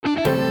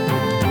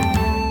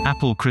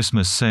Apple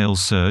Christmas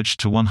sales surged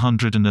to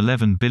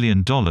 $111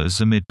 billion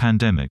amid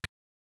pandemic.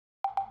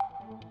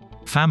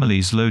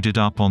 Families loaded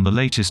up on the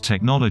latest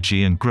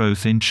technology and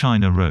growth in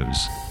China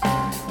rose.